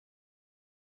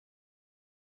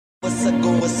What's a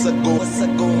goon to a goblin? What's a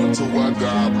goon to a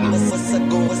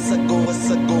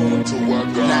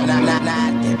goblin?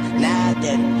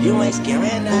 Nothing, you ain't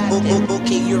scaring nothing.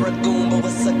 Okay, you're a goon, but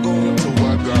what's a goon to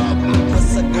a goblin?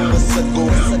 What's a goon to a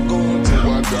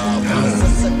goblin?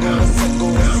 What's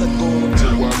a goon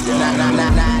to a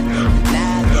goblin?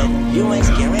 Nothing, you ain't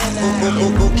scaring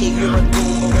nothing. Okay, you're a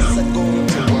goon, but what's a goon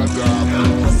to a goblin?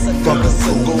 Fuck a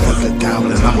goon, fuck a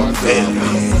goblin, I'm a villain.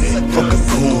 Fuck a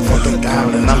goon, fuck a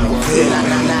goblin, I'm a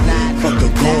villain. Fuck a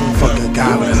goon, fuck a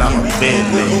goblin, I'm a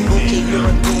villain.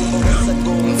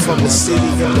 From the city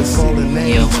of the fallen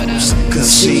angels,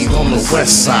 conceived on the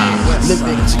west side.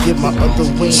 Living to get my other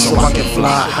wings so I can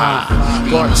fly high.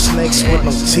 Guard snakes with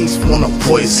no teeth wanna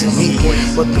poison me,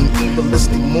 but them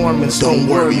evilistic Mormons don't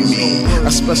worry me. I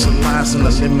specialize in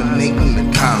eliminating the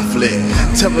conflict.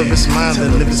 Terrorist minds that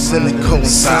live in cynical and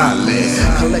silent,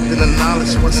 collecting the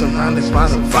knowledge we're surrounded by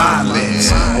the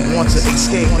violence. I want to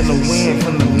escape in the wind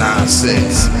from the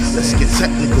nonsense. Let's get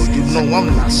technical, you know I'm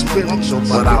not spiritual,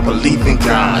 but I believe in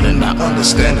God and I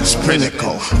understand it's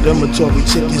critical. Dormitory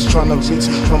chickens trying to reach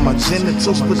from my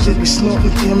genitals, but they be snorting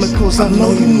chemicals. I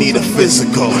know you need a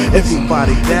physical.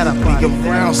 Everybody that I be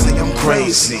around say I'm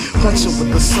crazy. Punching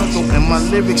with the circle and my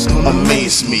lyrics don't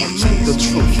amaze me. The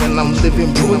truth and I'm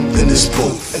living proof in this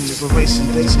booth. Expiration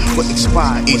dates will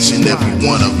expire, each and every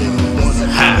one of them.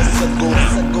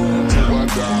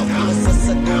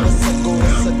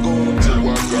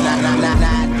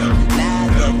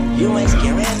 You ain't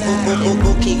scaring nothing.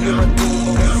 Okay, you're a goon,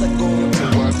 but what's a goon to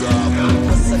a goblin?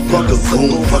 Fuck a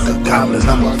goon, fuck a goblin,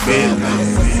 I'm a villain.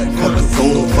 Fuck a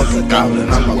goon, fuck a goblin,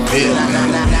 I'm a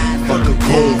villain. Fuck a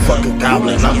goon, fuck a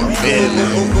goblin, I'm a villain.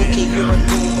 Okay, you're a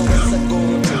goon, but what's a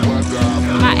goon to a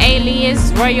goblin? My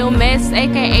alias, Royal Mess,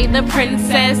 aka the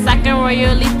princess. I can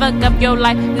royally fuck up your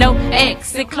life, no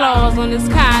exit clause on this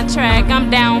contract. I'm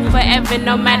down forever,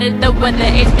 no matter the weather.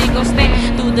 HD gon'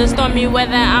 stand through the stormy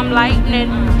weather. I'm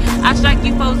lightning. I strike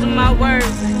you foes with my words.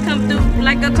 Come through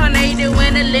like a tornado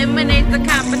and eliminate the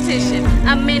competition.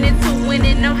 I'm in it to win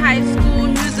it, no high school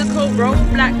musical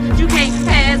roadblock. You can't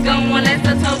pass, go unless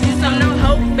I told you so. No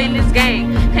hope in this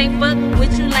game. Can't fuck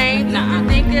with you lame. Nah, I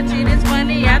think that shit is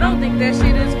funny. I don't think that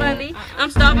shit is funny.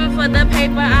 I'm starving for the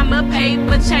paper, I'm a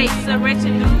paper chaser.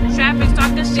 Wretched through traffic,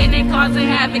 talking shit and causing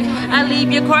havoc. I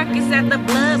leave your carcass at the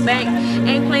blood bank.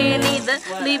 Ain't playing either,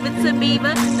 leave it to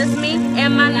Beaver. That's me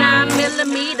and my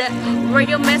 9mm.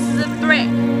 Royal Mess is a threat,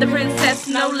 the princess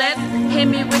no less. Hit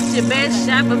me with your best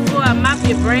shot before I mop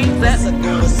your brains up.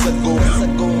 What's a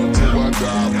goon to a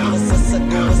goblin? What's a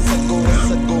goon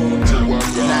to a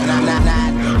goblin?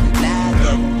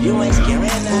 Nothing, you ain't scaring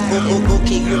nothing.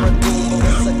 Okay, you're a goon, but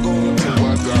what's a goon to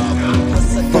a goblin?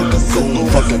 Fuck a goon,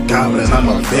 fuck a goblin, I'm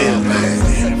a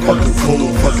villain. Fuck a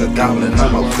goon, fuck a goblin,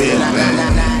 I'm a villain.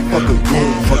 Fuck a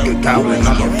goon, fuck a goblin,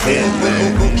 I'm a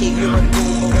villain. Okay, you're a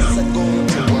goon, but what's a goon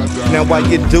to a goblin? Now why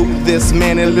you do this,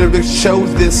 man? The lyrics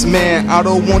chose this man. I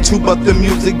don't want to, but the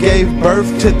music gave birth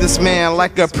to this man.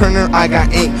 Like a printer, I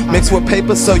got ink mixed with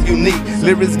paper, so unique.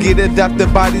 Lyrics get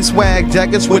adopted by these swag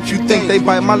jackets. What you think? They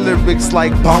bite my lyrics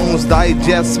like bones,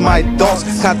 digest my thoughts,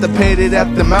 constipated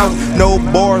at the mouth. No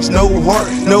bars, no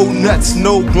heart, no nuts,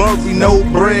 no glory, no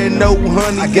bread, no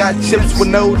honey. I got chips with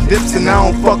no dips, and I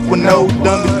don't fuck with no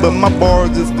dummies. But my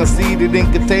bars is conceited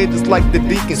and contagious, like the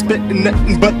deacon spitting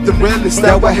nothing but the realest.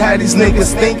 That what had these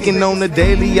niggas thinking on the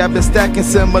daily. I've been stacking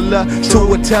similar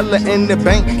to a teller in the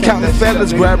bank, counting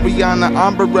fellas. Grab Rihanna,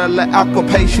 umbrella,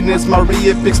 occupation is my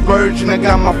re-epic spurgeon. I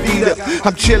got my feet up,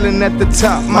 I'm chilling at the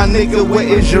top. My nigga, where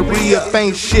is your re-up?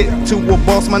 Ain't shit to a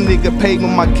boss, my nigga paid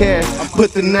with my cash.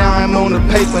 Put the now I'm on the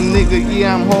paper, nigga,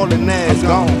 yeah, I'm hauling ass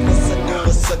gone.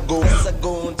 What's a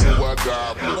goon to a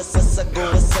goblin? What's a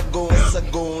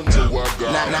goon to a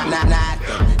goblin?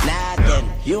 Nothing,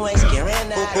 you ain't scaring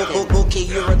nothing. Okay,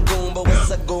 you're a goon, but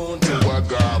what's a goon to a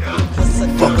goblin?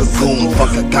 Fuck a goon,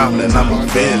 fuck a goblin, I'm a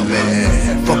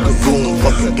villain. Fuck a goon,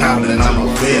 fuck a goblin, I'm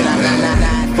a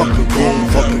villain. Fuck a goon,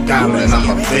 fuck a goblin, I'm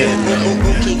a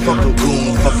villain. Fuck a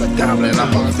goon, fuck a goblin,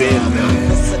 I'm a villain.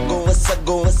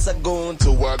 What's a goon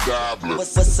to a goblin?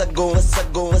 What's a goon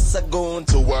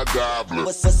to a goblin?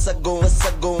 What's a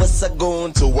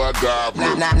goon to a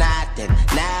goblin?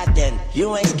 Nothing,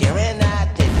 you ain't scaring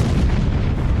nothing.